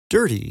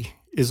Dirty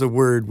is a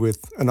word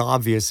with an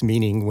obvious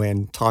meaning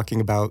when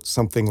talking about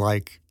something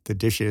like the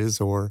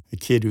dishes or a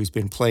kid who's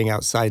been playing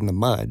outside in the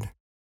mud.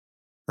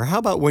 Or how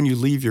about when you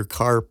leave your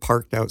car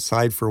parked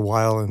outside for a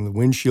while and the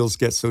windshields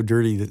get so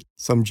dirty that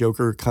some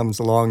joker comes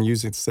along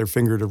using their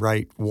finger to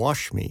write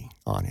 "wash me"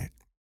 on it?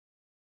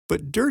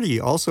 But dirty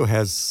also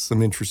has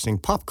some interesting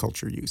pop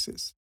culture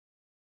uses.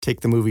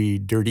 Take the movie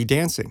Dirty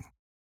Dancing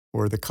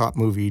or the cop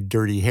movie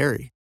Dirty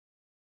Harry.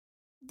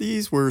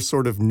 These were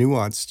sort of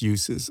nuanced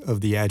uses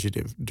of the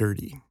adjective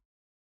dirty.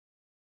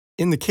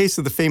 In the case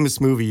of the famous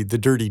movie The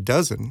Dirty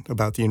Dozen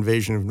about the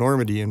invasion of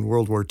Normandy in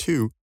World War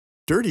II,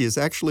 dirty is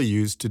actually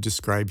used to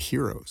describe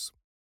heroes.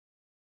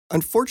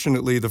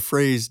 Unfortunately, the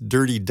phrase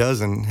dirty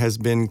dozen has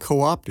been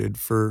co-opted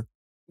for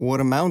what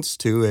amounts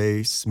to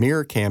a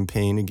smear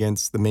campaign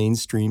against the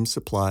mainstream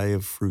supply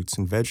of fruits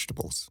and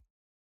vegetables.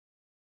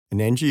 An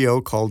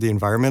NGO called the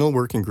Environmental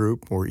Working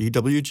Group, or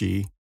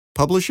EWG,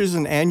 publishes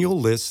an annual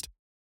list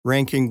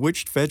ranking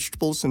which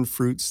vegetables and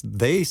fruits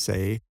they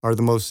say are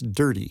the most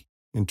dirty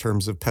in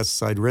terms of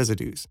pesticide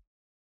residues,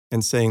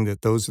 and saying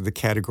that those are the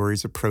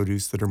categories of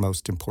produce that are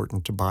most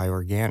important to buy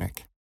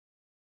organic.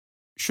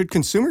 Should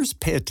consumers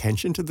pay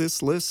attention to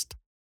this list?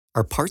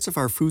 Are parts of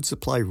our food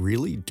supply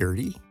really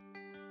dirty?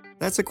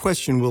 That's a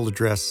question we'll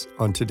address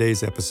on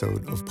today's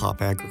episode of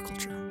Pop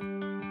Agriculture.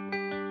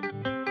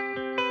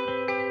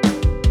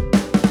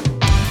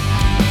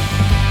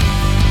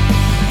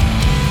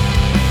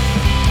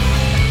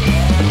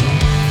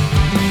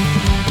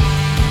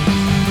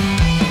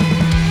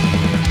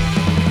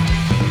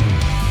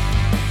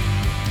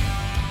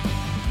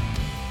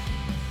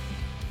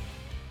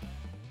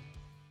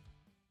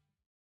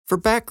 For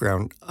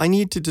background, I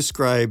need to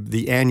describe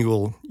the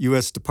annual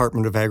U.S.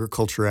 Department of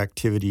Agriculture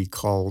activity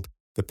called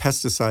the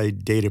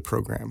Pesticide Data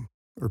Program,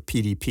 or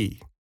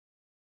PDP.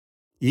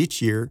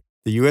 Each year,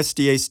 the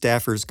USDA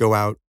staffers go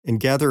out and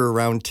gather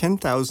around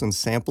 10,000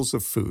 samples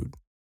of food,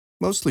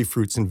 mostly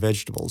fruits and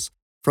vegetables,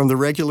 from the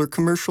regular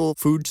commercial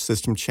food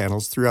system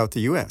channels throughout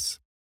the U.S.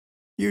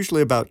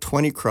 Usually about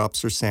 20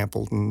 crops are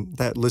sampled, and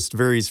that list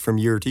varies from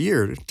year to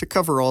year to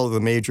cover all of the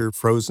major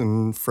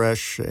frozen,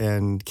 fresh,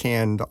 and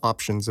canned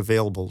options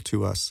available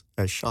to us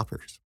as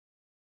shoppers.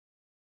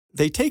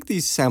 They take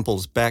these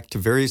samples back to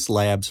various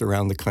labs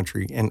around the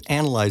country and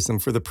analyze them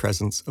for the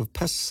presence of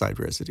pesticide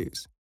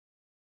residues.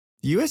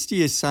 The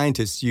USDA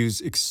scientists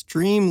use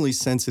extremely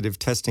sensitive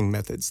testing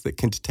methods that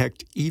can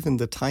detect even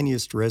the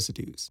tiniest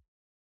residues.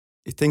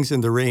 Things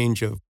in the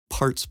range of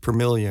parts per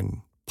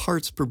million,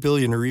 parts per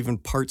billion, or even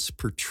parts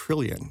per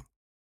trillion.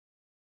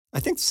 I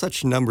think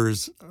such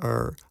numbers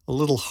are a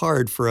little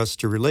hard for us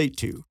to relate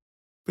to,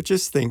 but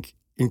just think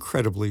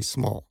incredibly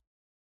small.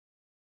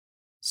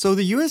 So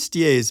the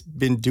USDA has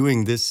been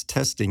doing this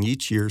testing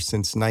each year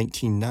since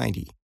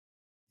 1990,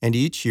 and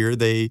each year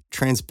they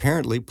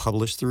transparently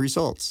publish the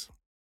results.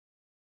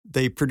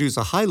 They produce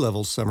a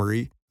high-level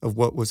summary of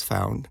what was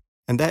found,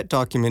 and that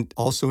document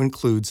also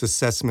includes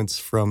assessments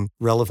from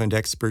relevant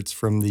experts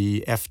from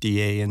the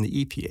FDA and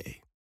the EPA.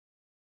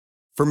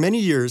 For many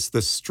years,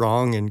 the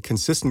strong and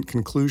consistent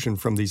conclusion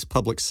from these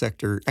public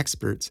sector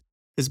experts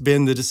has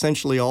been that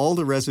essentially all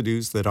the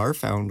residues that are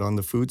found on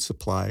the food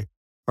supply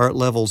are at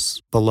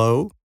levels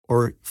below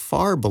or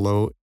far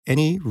below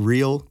any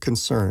real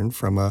concern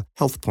from a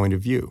health point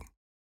of view.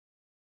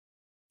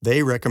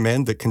 They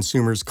recommend that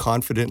consumers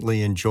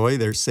confidently enjoy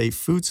their safe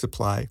food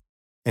supply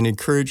and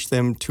encourage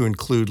them to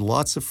include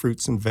lots of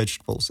fruits and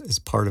vegetables as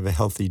part of a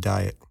healthy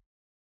diet.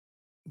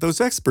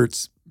 Those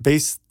experts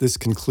base this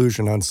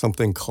conclusion on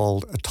something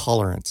called a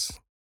tolerance.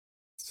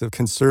 It's a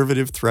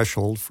conservative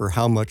threshold for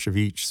how much of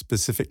each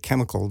specific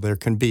chemical there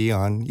can be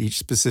on each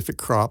specific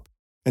crop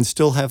and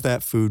still have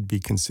that food be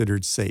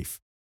considered safe,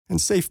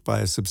 and safe by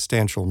a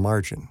substantial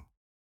margin.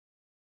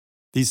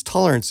 These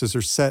tolerances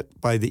are set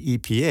by the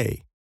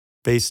EPA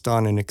based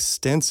on an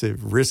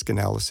extensive risk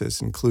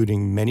analysis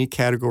including many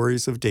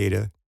categories of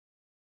data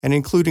and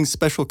including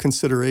special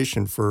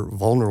consideration for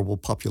vulnerable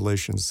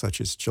populations such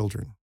as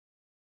children.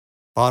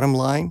 Bottom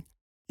line,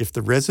 if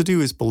the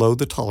residue is below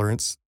the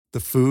tolerance, the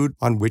food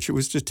on which it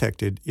was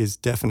detected is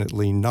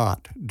definitely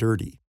not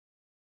dirty.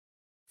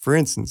 For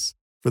instance,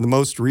 for the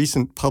most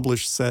recent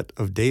published set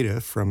of data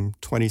from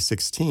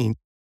 2016,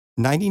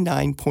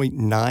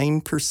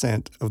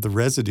 99.9% of the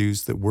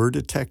residues that were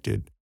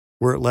detected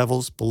were at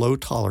levels below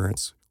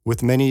tolerance,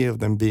 with many of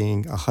them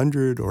being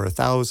 100 or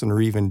 1,000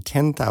 or even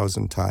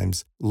 10,000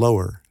 times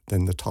lower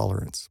than the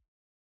tolerance.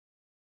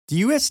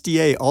 The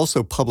USDA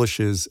also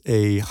publishes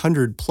a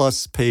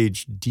 100-plus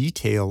page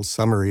detailed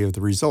summary of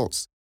the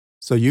results,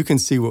 so you can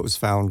see what was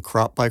found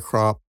crop by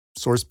crop,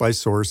 source by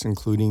source,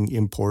 including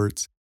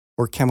imports,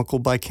 or chemical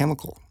by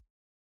chemical.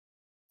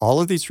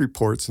 All of these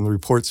reports and the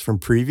reports from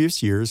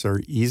previous years are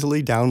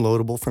easily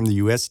downloadable from the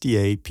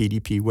USDA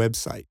PDP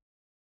website.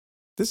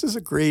 This is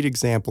a great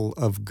example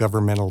of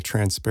governmental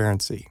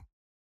transparency.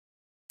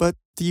 But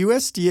the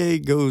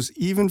USDA goes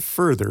even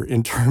further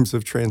in terms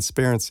of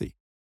transparency.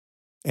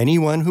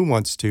 Anyone who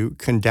wants to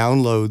can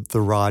download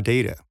the raw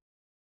data.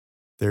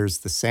 There's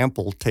the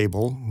sample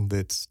table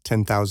that's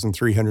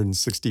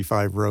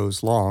 10,365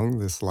 rows long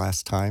this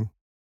last time,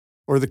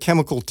 or the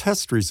chemical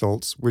test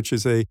results, which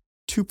is a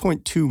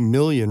 2.2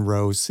 million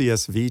row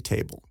CSV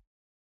table.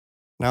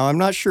 Now, I'm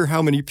not sure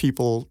how many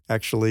people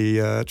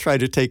actually try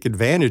to take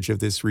advantage of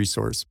this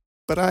resource,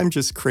 but I'm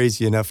just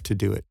crazy enough to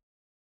do it.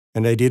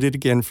 And I did it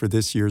again for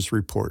this year's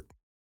report,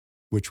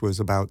 which was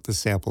about the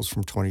samples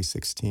from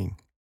 2016.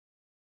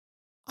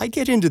 I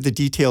get into the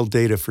detailed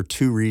data for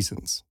two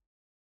reasons.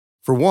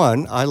 For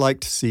one, I like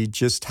to see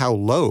just how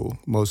low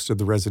most of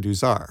the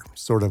residues are,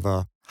 sort of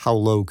a how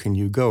low can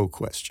you go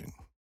question.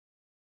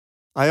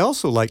 I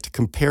also like to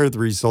compare the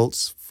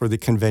results for the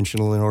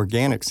conventional and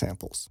organic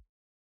samples.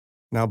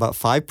 Now, about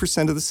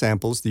 5% of the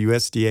samples the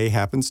USDA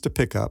happens to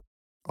pick up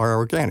are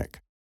organic.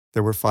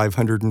 There were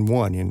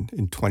 501 in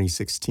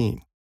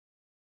 2016.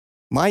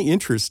 My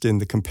interest in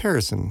the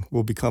comparison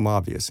will become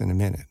obvious in a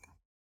minute.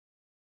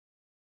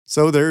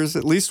 So there's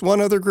at least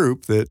one other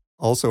group that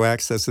also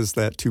accesses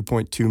that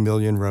 2.2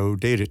 million row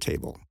data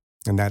table,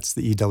 and that's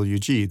the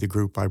EWG, the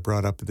group I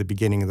brought up at the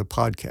beginning of the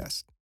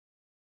podcast.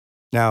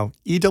 Now,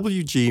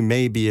 EWG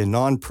may be a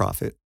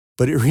nonprofit,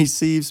 but it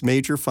receives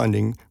major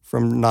funding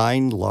from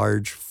 9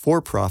 large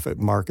for-profit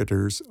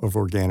marketers of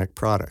organic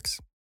products.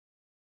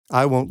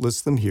 I won't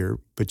list them here,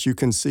 but you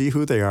can see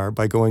who they are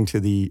by going to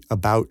the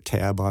About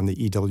tab on the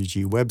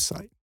EWG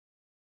website.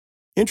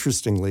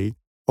 Interestingly,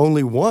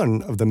 only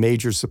one of the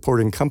major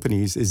supporting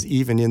companies is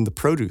even in the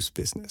produce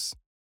business.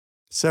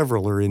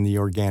 Several are in the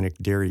organic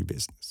dairy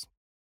business.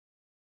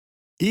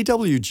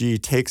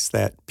 EWG takes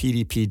that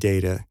PDP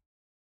data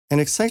and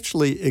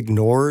essentially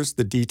ignores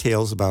the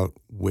details about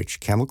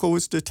which chemical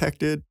was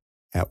detected,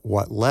 at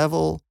what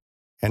level,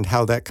 and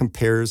how that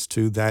compares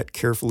to that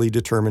carefully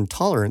determined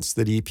tolerance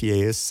that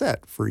EPA has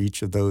set for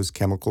each of those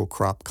chemical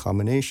crop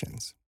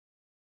combinations.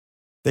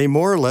 They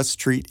more or less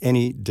treat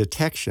any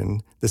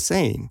detection the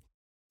same,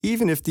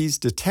 even if these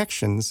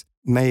detections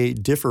may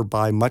differ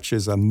by much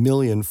as 1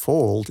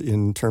 million-fold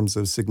in terms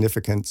of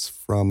significance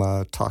from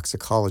a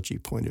toxicology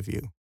point of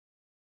view.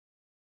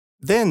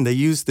 Then they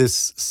use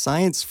this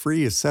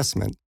science-free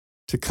assessment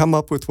to come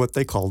up with what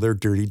they call their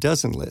Dirty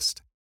Dozen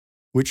list,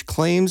 which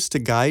claims to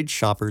guide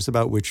shoppers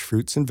about which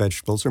fruits and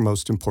vegetables are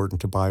most important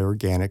to buy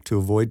organic to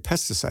avoid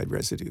pesticide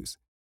residues.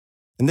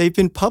 And they've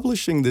been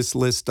publishing this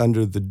list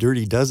under the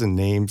Dirty Dozen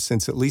name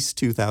since at least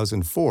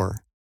 2004,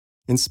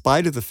 in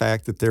spite of the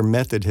fact that their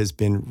method has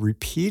been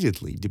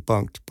repeatedly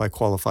debunked by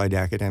qualified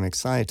academic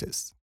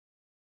scientists.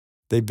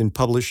 They've been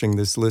publishing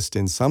this list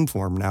in some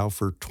form now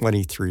for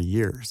 23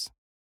 years.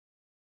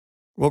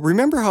 Well,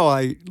 remember how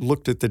I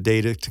looked at the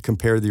data to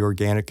compare the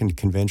organic and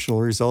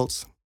conventional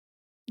results?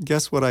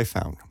 Guess what I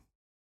found?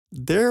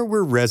 There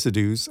were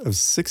residues of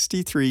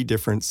 63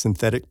 different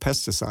synthetic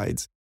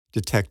pesticides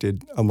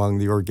detected among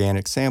the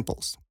organic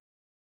samples.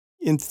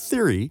 In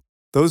theory,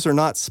 those are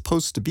not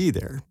supposed to be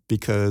there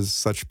because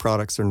such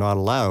products are not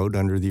allowed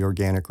under the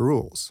organic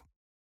rules.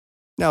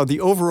 Now, the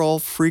overall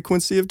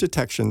frequency of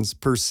detections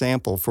per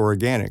sample for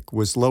organic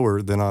was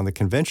lower than on the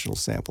conventional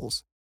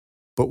samples,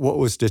 but what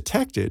was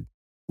detected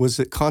was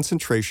at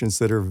concentrations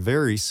that are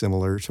very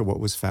similar to what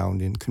was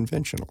found in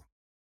conventional.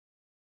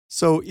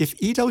 So if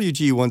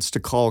EWG wants to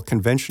call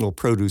conventional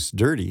produce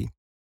dirty,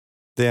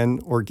 then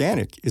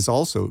organic is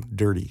also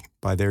dirty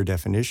by their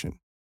definition.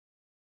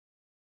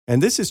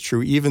 And this is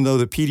true even though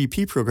the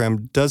PDP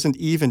program doesn't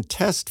even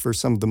test for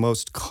some of the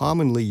most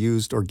commonly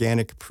used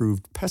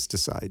organic-approved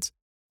pesticides,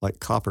 like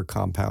copper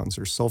compounds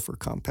or sulfur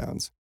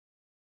compounds,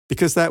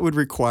 because that would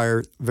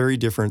require very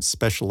different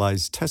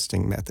specialized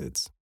testing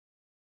methods.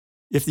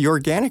 If the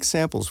organic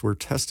samples were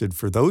tested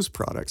for those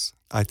products,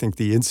 I think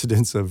the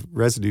incidence of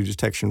residue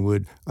detection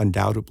would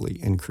undoubtedly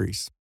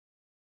increase.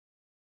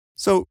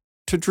 So,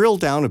 to drill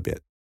down a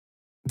bit,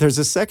 there's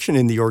a section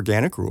in the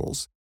organic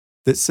rules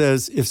that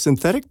says if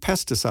synthetic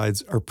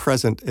pesticides are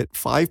present at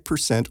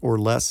 5% or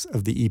less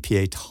of the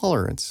EPA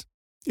tolerance,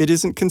 it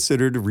isn't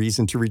considered a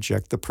reason to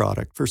reject the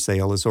product for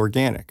sale as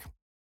organic.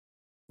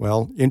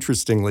 Well,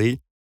 interestingly,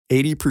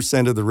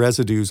 80% of the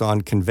residues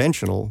on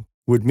conventional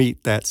would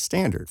meet that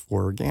standard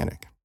for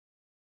organic.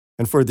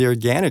 And for the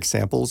organic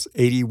samples,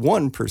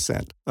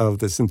 81% of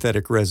the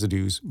synthetic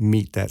residues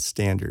meet that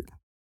standard.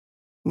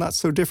 Not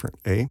so different,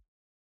 eh?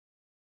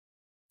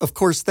 Of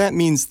course, that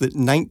means that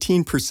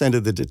 19%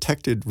 of the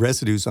detected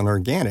residues on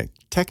organic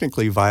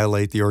technically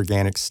violate the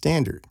organic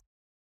standard,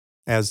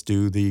 as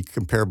do the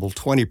comparable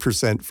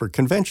 20% for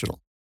conventional.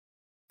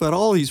 But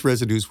all these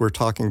residues we're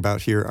talking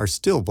about here are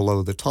still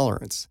below the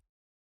tolerance,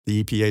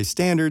 the EPA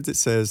standard that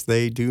says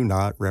they do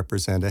not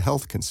represent a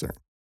health concern.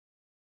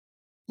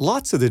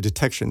 Lots of the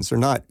detections are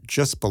not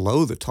just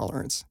below the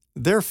tolerance,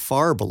 they're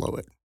far below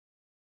it.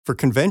 For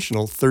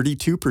conventional,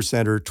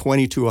 32% are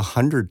 20 to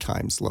 100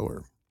 times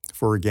lower.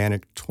 For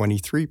organic,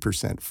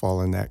 23%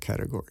 fall in that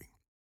category.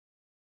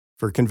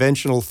 For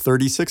conventional,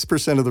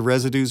 36% of the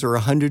residues are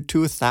 100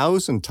 to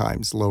 1,000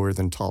 times lower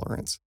than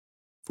tolerance.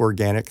 For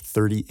organic,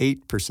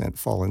 38%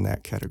 fall in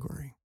that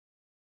category.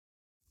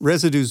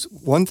 Residues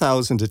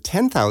 1,000 to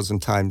 10,000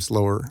 times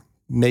lower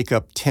make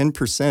up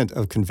 10%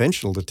 of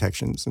conventional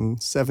detections and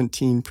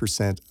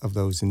 17% of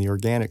those in the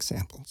organic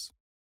samples.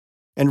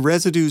 And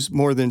residues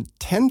more than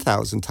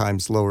 10,000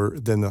 times lower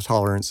than the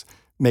tolerance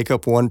make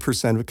up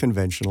 1% of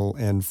conventional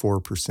and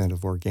 4%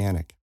 of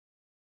organic.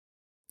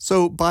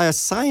 So, by a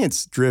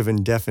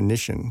science-driven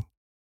definition,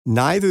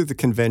 neither the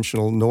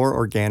conventional nor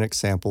organic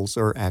samples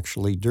are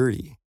actually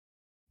dirty.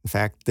 In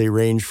fact, they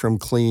range from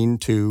clean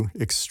to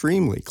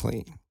extremely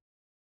clean.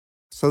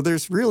 So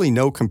there's really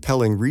no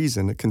compelling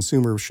reason a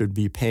consumer should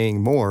be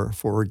paying more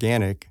for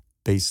organic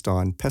based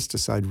on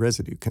pesticide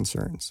residue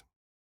concerns.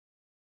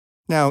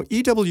 Now,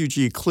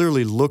 EWG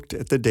clearly looked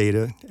at the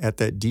data at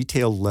that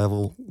detailed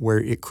level where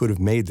it could have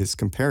made this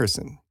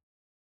comparison.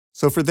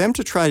 So for them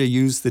to try to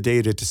use the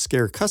data to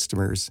scare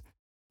customers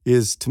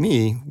is, to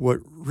me, what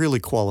really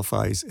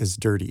qualifies as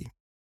dirty.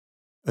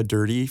 A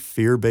dirty,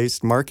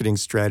 fear-based marketing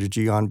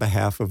strategy on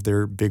behalf of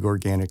their big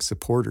organic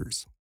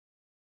supporters.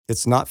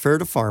 It's not fair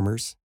to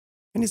farmers,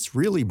 and it's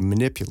really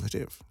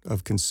manipulative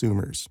of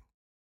consumers.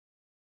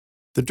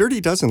 The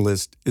Dirty Dozen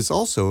list is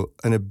also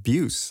an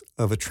abuse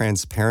of a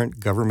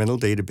transparent governmental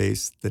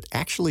database that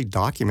actually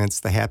documents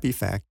the happy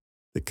fact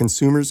that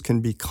consumers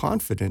can be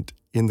confident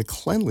in the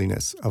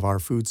cleanliness of our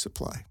food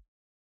supply.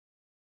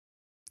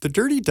 The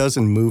Dirty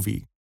Dozen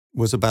movie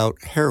was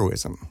about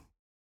heroism,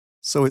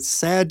 so it's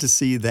sad to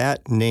see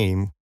that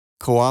name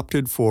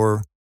co-opted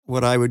for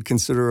what I would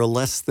consider a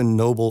less than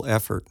noble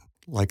effort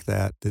like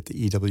that the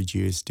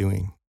EWG is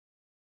doing.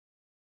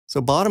 So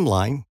bottom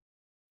line,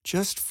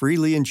 just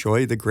freely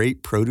enjoy the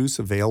great produce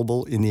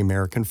available in the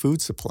American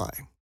food supply.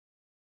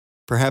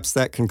 Perhaps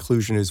that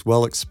conclusion is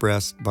well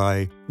expressed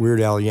by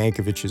Weird Al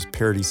Yankovic's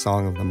parody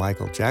song of the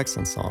Michael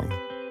Jackson song,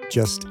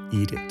 Just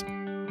Eat It.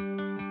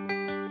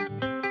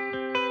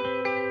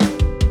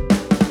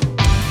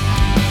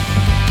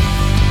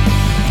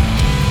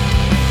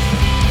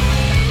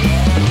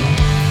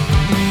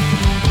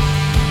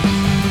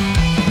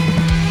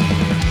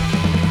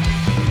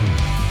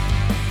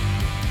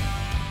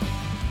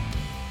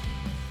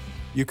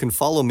 You can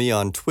follow me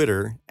on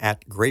Twitter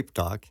at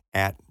GrapeDoc,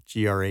 at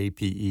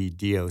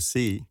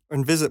GRAPEDOC,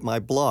 and visit my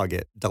blog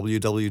at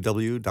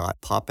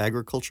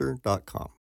www.popagriculture.com.